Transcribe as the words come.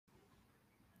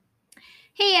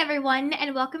Hey everyone,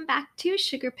 and welcome back to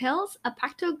Sugar Pills, a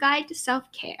practical guide to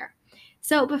self-care.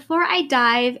 So, before I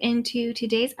dive into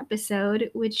today's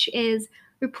episode, which is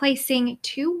replacing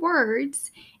two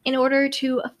words in order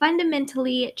to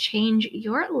fundamentally change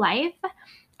your life,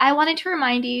 I wanted to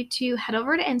remind you to head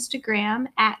over to Instagram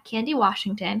at Candy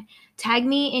Washington. Tag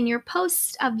me in your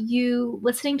post of you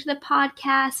listening to the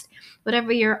podcast,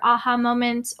 whatever your aha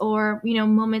moments or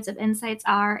moments of insights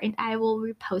are, and I will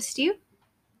repost you.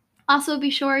 Also, be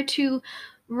sure to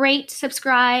rate,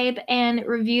 subscribe, and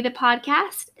review the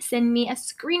podcast. Send me a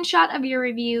screenshot of your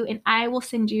review, and I will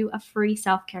send you a free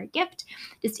self-care gift.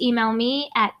 Just email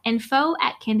me at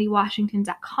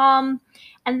info@candywashington.com,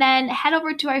 and then head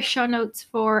over to our show notes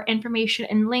for information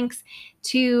and links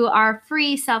to our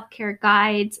free self-care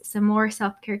guides, some more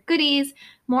self-care goodies,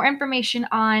 more information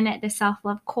on the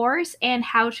self-love course, and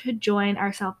how to join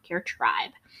our self-care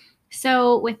tribe.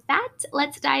 So, with that,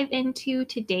 let's dive into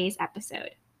today's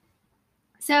episode.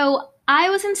 So, I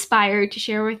was inspired to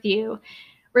share with you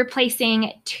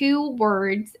replacing two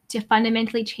words to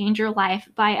fundamentally change your life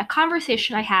by a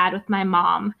conversation I had with my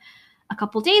mom a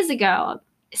couple days ago.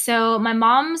 So, my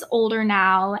mom's older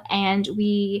now, and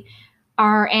we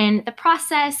are in the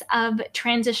process of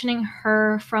transitioning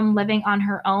her from living on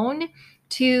her own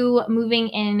to moving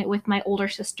in with my older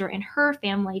sister and her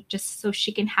family just so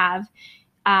she can have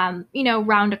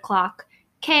round the clock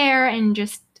care and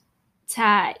just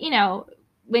to,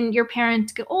 when your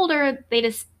parents get older,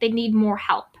 they need more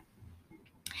help.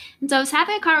 And so I was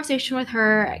having a conversation with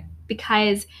her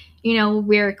because,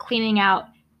 we're cleaning out.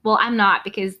 Well, I'm not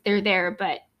because they're there,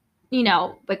 but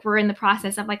like we're in the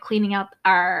process of like cleaning out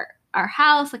our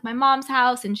house, like my mom's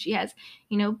house, and she has,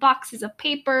 boxes of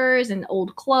papers and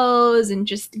old clothes and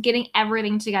just getting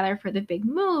everything together for the big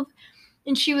move.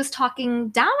 And she was talking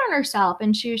down on herself,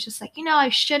 and she was just like, I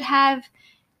should have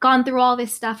gone through all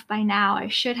this stuff by now. I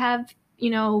should have,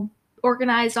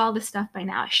 organized all this stuff by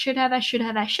now. I should have. And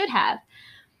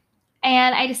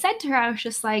I just said to her, I was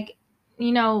just like,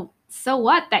 so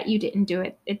what that you didn't do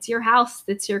it? It's your house,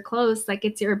 it's your clothes, like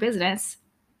it's your business.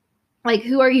 Like,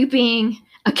 who are you being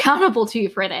accountable to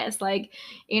for this? Like,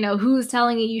 who's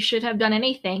telling you should have done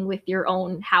anything with your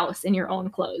own house and your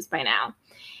own clothes by now?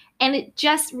 And it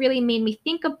just really made me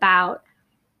think about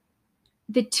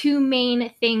the two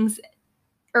main things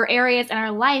or areas in our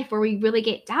life where we really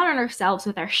get down on ourselves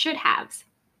with our should haves.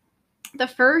 The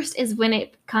first is when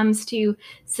it comes to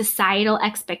societal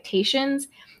expectations,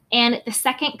 and the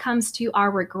second comes to our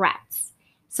regrets.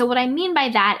 So, what I mean by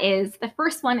that is the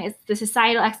first one is the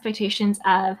societal expectations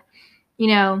of,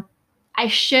 I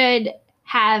should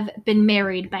have been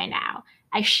married by now.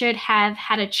 I should have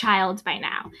had a child by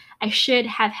now. I should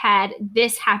have had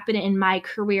this happen in my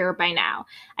career by now.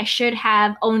 I should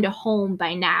have owned a home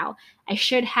by now. I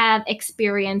should have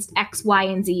experienced X, Y,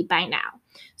 and Z by now.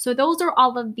 So those are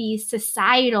all of the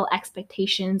societal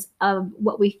expectations of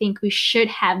what we think we should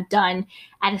have done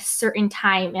at a certain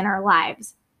time in our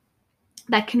lives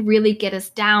that can really get us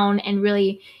down and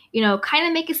really, kind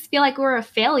of make us feel like we're a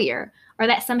failure or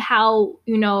that somehow,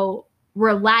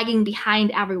 we're lagging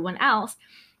behind everyone else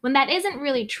when that isn't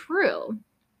really true.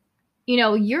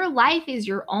 Your life is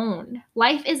your own.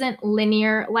 Life isn't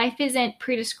linear. Life isn't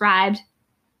prescribed.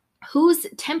 Whose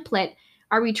template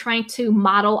are we trying to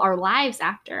model our lives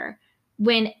after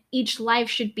when each life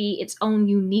should be its own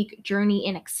unique journey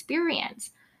and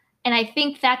experience? And I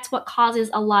think that's what causes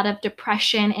a lot of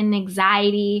depression and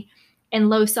anxiety and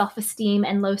low self-esteem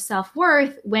and low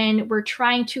self-worth when we're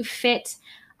trying to fit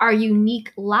our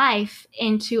unique life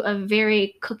into a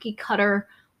very cookie cutter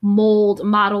mold,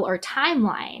 model, or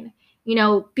timeline.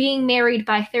 Being married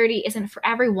by 30 isn't for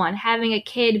everyone. Having a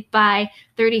kid by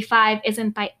 35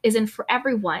 isn't for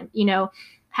everyone.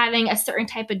 Having a certain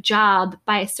type of job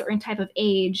by a certain type of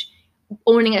age,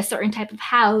 owning a certain type of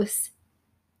house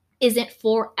isn't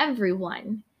for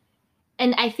everyone.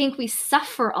 And I think we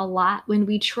suffer a lot when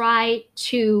we try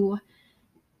to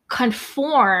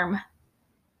conform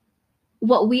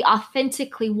what we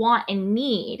authentically want and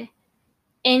need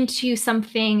into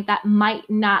something that might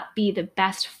not be the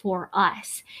best for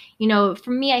us. For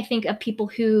me, I think of people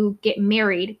who get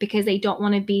married because they don't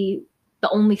want to be the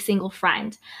only single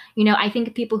friend. I think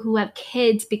of people who have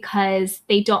kids because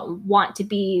they don't want to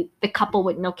be the couple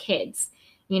with no kids.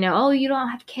 Oh, you don't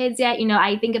have kids yet.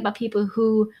 I think about people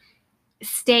who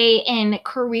stay in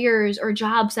careers or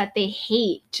jobs that they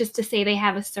hate just to say they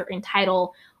have a certain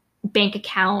title, bank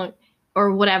account,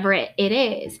 or whatever it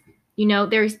is.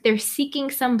 They're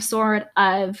seeking some sort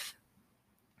of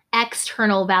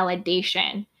external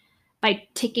validation by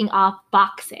ticking off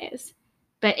boxes,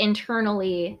 but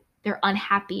internally they're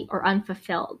unhappy or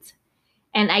unfulfilled.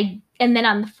 And then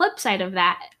on the flip side of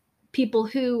that, people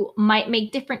who might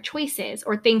make different choices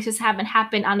or things just haven't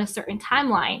happened on a certain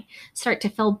timeline start to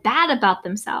feel bad about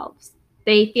themselves.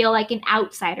 They feel like an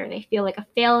outsider. They feel like a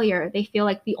failure. They feel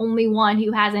like the only one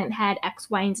who hasn't had X,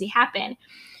 Y, and Z happen.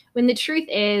 When the truth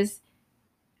is,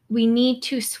 we need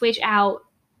to switch out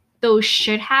those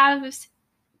should haves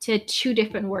to two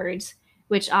different words,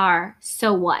 which are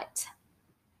so what?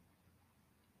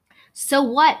 So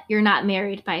what you're not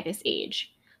married by this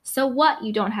age? So what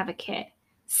you don't have a kid?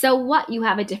 So what you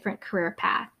have a different career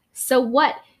path? So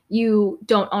what you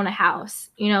don't own a house?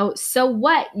 So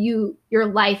what your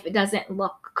life doesn't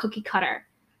look cookie cutter?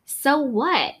 So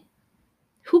what?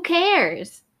 Who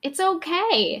cares? It's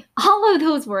okay. All of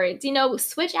those words,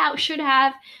 switch out should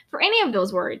have for any of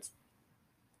those words.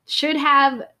 Should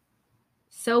have,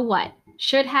 so what?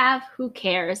 Should have, who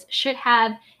cares? Should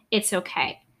have, it's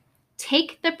okay.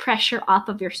 Take the pressure off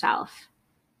of yourself.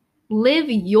 Live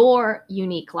your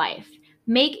unique life.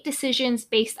 Make decisions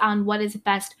based on what is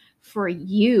best for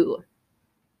you.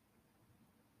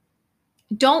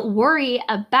 Don't worry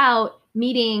about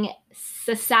meeting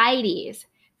society's,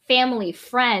 family,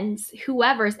 friends,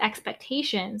 whoever's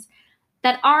expectations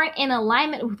that aren't in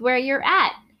alignment with where you're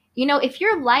at. If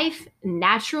your life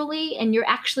naturally and you're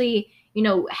actually,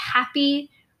 happy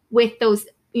with those,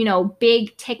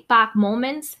 big tick box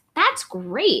moments, that's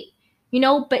great,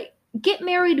 but get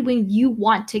married when you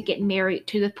want to get married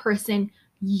to the person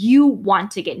you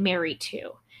want to get married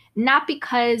to, not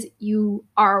because you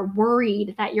are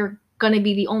worried that you're going to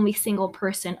be the only single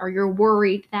person, or you're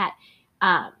worried that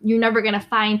you're never going to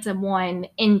find someone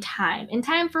in time. In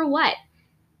time for what?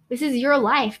 This is your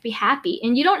life. Be happy.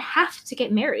 And you don't have to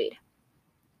get married.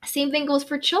 Same thing goes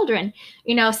for children.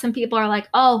 Some people are like,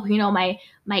 oh,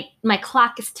 my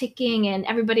clock is ticking and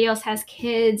everybody else has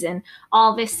kids and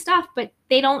all this stuff, but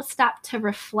they don't stop to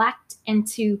reflect and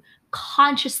to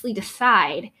consciously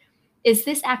decide, is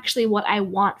this actually what I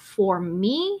want for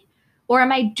me? Or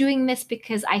am I doing this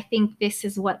because I think this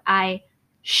is what I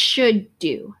should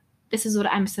do? This is what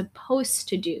I'm supposed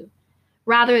to do,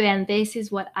 rather than this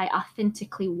is what I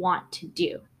authentically want to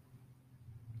do.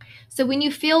 So when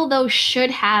you feel those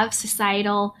should have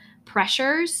societal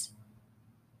pressures,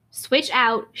 switch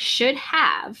out should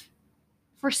have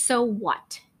for so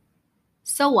what?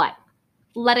 So what?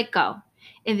 Let it go.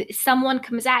 If someone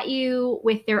comes at you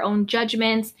with their own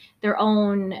judgments, their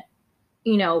own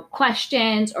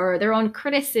questions, or their own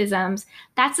criticisms,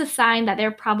 that's a sign that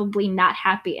they're probably not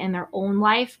happy in their own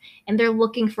life, and they're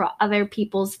looking for other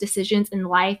people's decisions in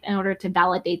life in order to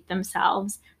validate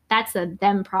themselves. That's a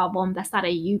them problem. That's not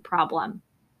a you problem.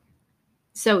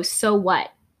 So what?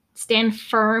 Stand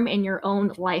firm in your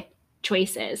own life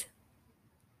choices.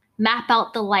 Map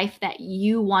out the life that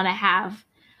you want to have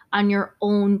on your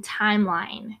own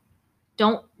timeline.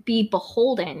 Don't be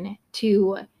beholden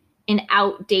to an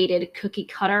outdated cookie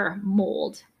cutter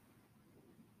mold.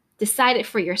 Decide it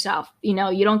for yourself. You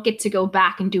don't get to go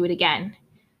back and do it again.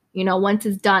 Once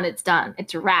it's done, it's done.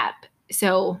 It's a wrap.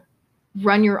 So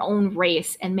run your own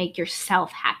race and make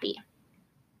yourself happy.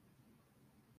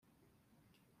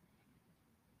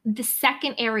 The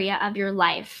second area of your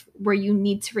life where you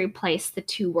need to replace the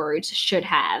two words should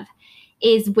have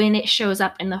is when it shows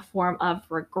up in the form of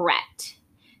regret.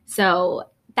 So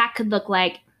that could look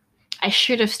like, I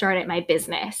should have started my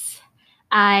business.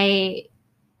 I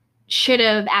should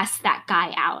have asked that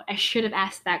guy out. I should have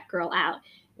asked that girl out.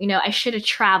 I should have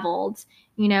traveled.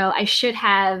 I should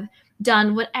have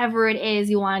done whatever it is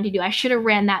you wanted to do. I should have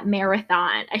ran that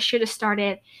marathon. I should have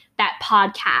started that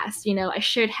podcast. I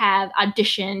should have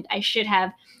auditioned. I should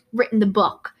have written the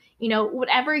book.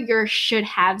 Whatever your should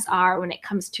haves are when it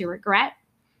comes to regret,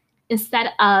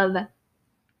 instead of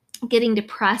getting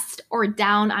depressed or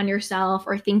down on yourself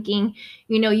or thinking,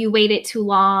 you waited too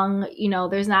long,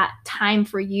 there's not time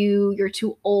for you, you're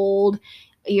too old,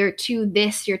 you're too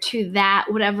this, you're too that,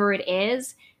 whatever it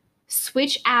is,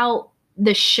 switch out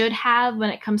the should have when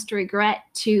it comes to regret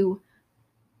to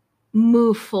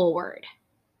move forward.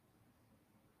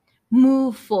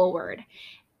 Move forward.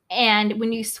 And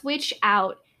when you switch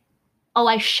out, oh,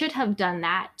 I should have done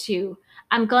that, to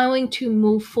I'm going to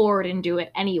move forward and do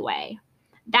it anyway,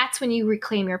 that's when you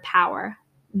reclaim your power.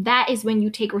 That is when you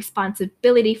take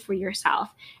responsibility for yourself.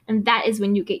 And that is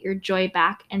when you get your joy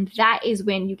back. And that is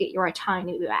when you get your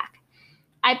autonomy back.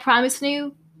 I promise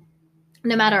you,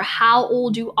 no matter how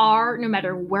old you are, no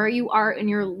matter where you are in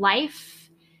your life,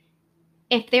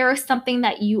 if there is something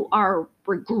that you are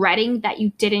regretting that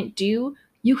you didn't do,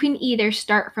 you can either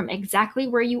start from exactly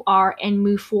where you are and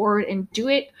move forward and do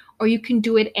it, or you can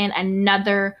do it in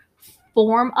another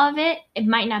form of it. It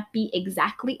might not be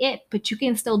exactly it, but you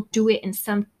can still do it in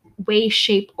some way,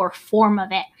 shape, or form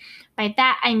of it. By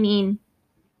that, I mean,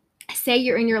 say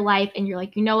you're in your life and you're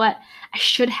like, you know what? I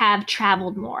should have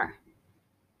traveled more.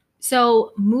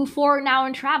 So move forward now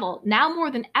and travel. Now more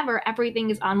than ever, everything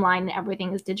is online and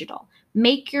everything is digital.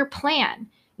 Make your plan.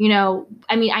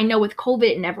 I know with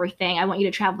COVID and everything, I want you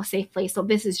to travel safely. So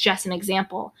this is just an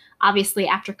example. Obviously,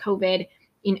 after COVID,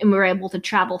 and we were able to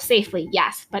travel safely,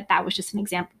 yes, but that was just an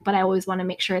example. But I always want to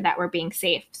make sure that we're being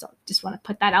safe. So just want to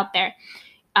put that out there.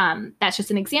 That's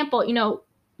just an example.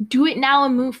 Do it now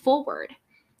and move forward.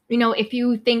 If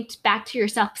you think back to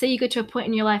yourself, say you get to a point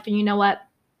in your life and you know what?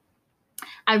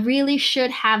 I really should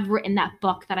have written that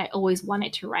book that I always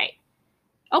wanted to write.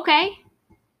 Okay.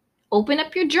 Open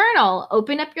up your journal,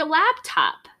 open up your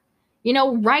laptop,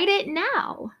 write it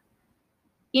now.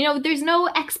 There's no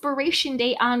expiration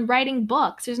date on writing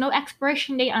books. There's no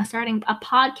expiration date on starting a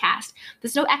podcast.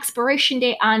 There's no expiration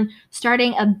date on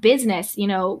starting a business,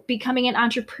 becoming an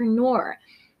entrepreneur.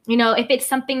 If it's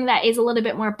something that is a little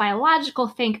bit more biological,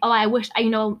 think, oh, I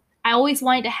always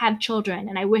wanted to have children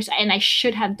and I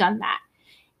should have done that.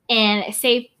 And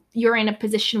say you're in a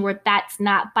position where that's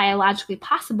not biologically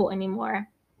possible anymore.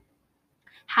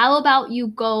 How about you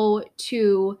go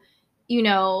to,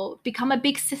 become a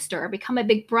big sister, become a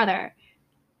big brother,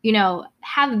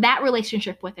 have that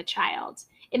relationship with a child.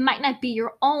 It might not be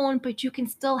your own, but you can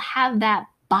still have that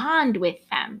bond with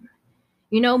them.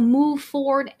 Move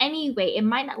forward anyway. It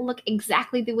might not look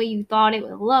exactly the way you thought it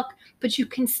would look, but you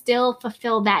can still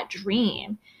fulfill that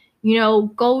dream.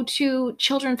 Go to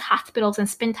children's hospitals and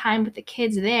spend time with the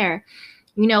kids there.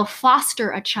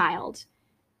 Foster a child,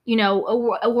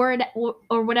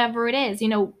 or whatever it is,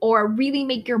 or really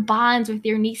make your bonds with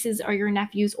your nieces or your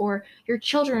nephews or your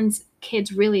children's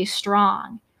kids really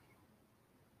strong.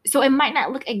 So it might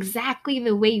not look exactly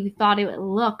the way you thought it would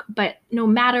look, but no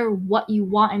matter what you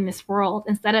want in this world,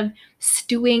 instead of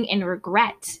stewing in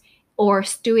regret or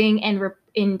stewing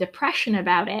in depression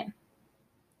about it,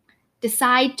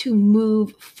 decide to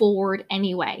move forward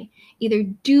anyway. Either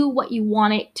do what you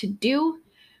want it to do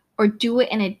or do it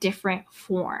in a different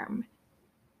form.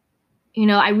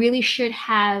 I really should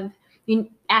have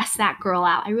asked that girl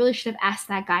out. I really should have asked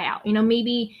that guy out.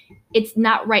 Maybe it's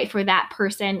not right for that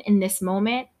person in this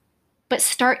moment, but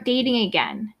start dating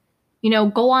again.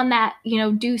 Go on that,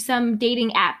 do some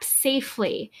dating apps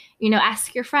safely.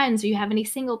 Ask your friends, do you have any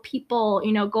single people?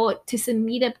 Go to some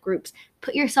meetup groups.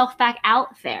 Put yourself back out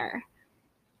there.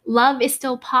 Love is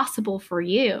still possible for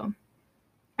you.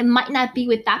 It might not be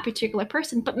with that particular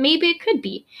person, but maybe it could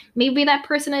be. Maybe that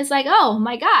person is like, oh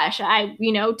my gosh,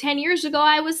 10 years ago,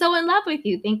 I was so in love with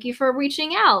you. Thank you for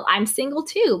reaching out. I'm single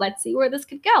too. Let's see where this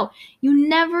could go. You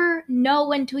never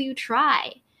know until you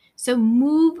try. So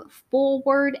move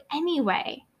forward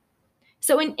anyway.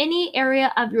 So in any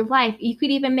area of your life, you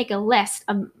could even make a list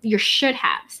of your should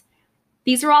haves.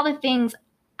 These are all the things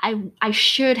I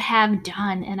should have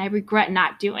done and I regret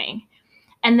not doing.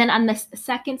 And then on the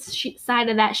second side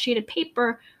of that sheet of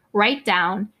paper, write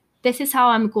down, this is how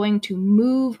I'm going to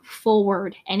move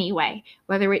forward anyway,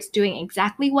 whether it's doing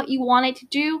exactly what you wanted to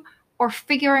do or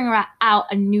figuring out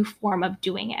a new form of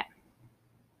doing it.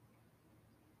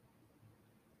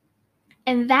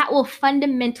 And that will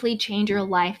fundamentally change your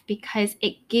life because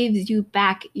it gives you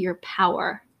back your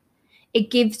power. It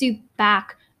gives you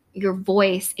back your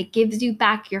voice. It gives you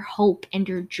back your hope and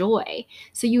your joy.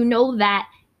 So you know that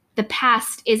the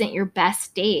past isn't your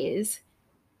best days,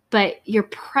 but your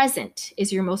present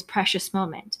is your most precious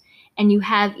moment. And you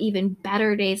have even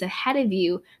better days ahead of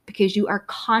you because you are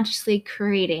consciously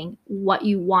creating what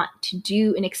you want to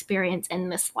do and experience in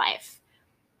this life.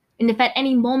 And if at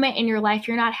any moment in your life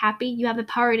you're not happy, you have the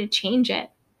power to change it.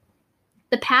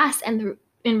 The past and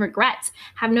regrets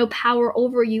have no power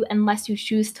over you unless you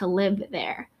choose to live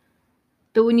there.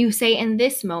 But when you say, in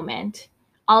this moment,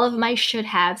 all of my should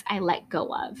haves I let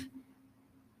go of.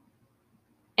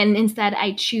 And instead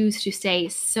I choose to say,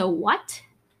 so what?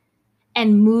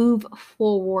 And move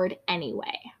forward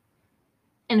anyway.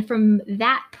 And from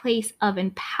that place of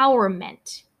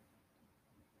empowerment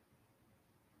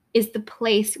is the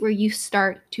place where you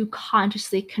start to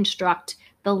consciously construct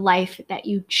the life that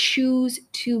you choose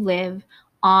to live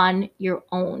on your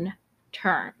own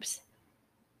terms.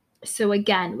 So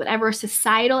again, whatever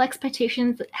societal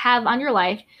expectations have on your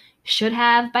life, should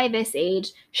have by this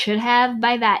age, should have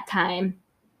by that time,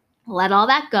 let all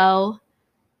that go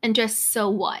and just so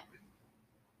what?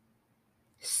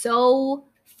 So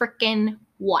freaking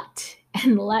what?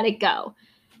 And let it go.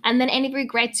 And then any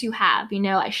regrets you have,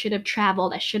 I should have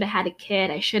traveled, I should have had a kid,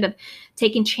 I should have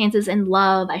taken chances in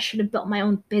love, I should have built my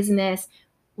own business.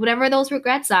 whatever those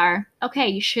regrets are, okay,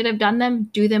 you should have done them,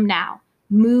 do them now.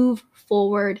 Move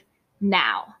forward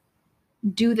now.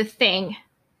 Do the thing,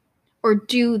 or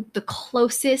do the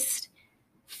closest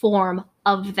form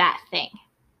of that thing.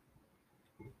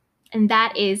 And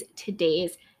that is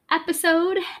today's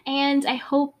episode. And I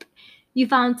hope you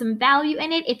found some value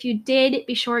in it. If you did,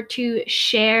 be sure to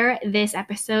share this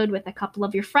episode with a couple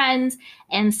of your friends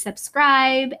and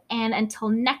subscribe. And until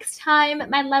next time,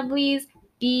 my lovelies,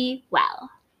 be well.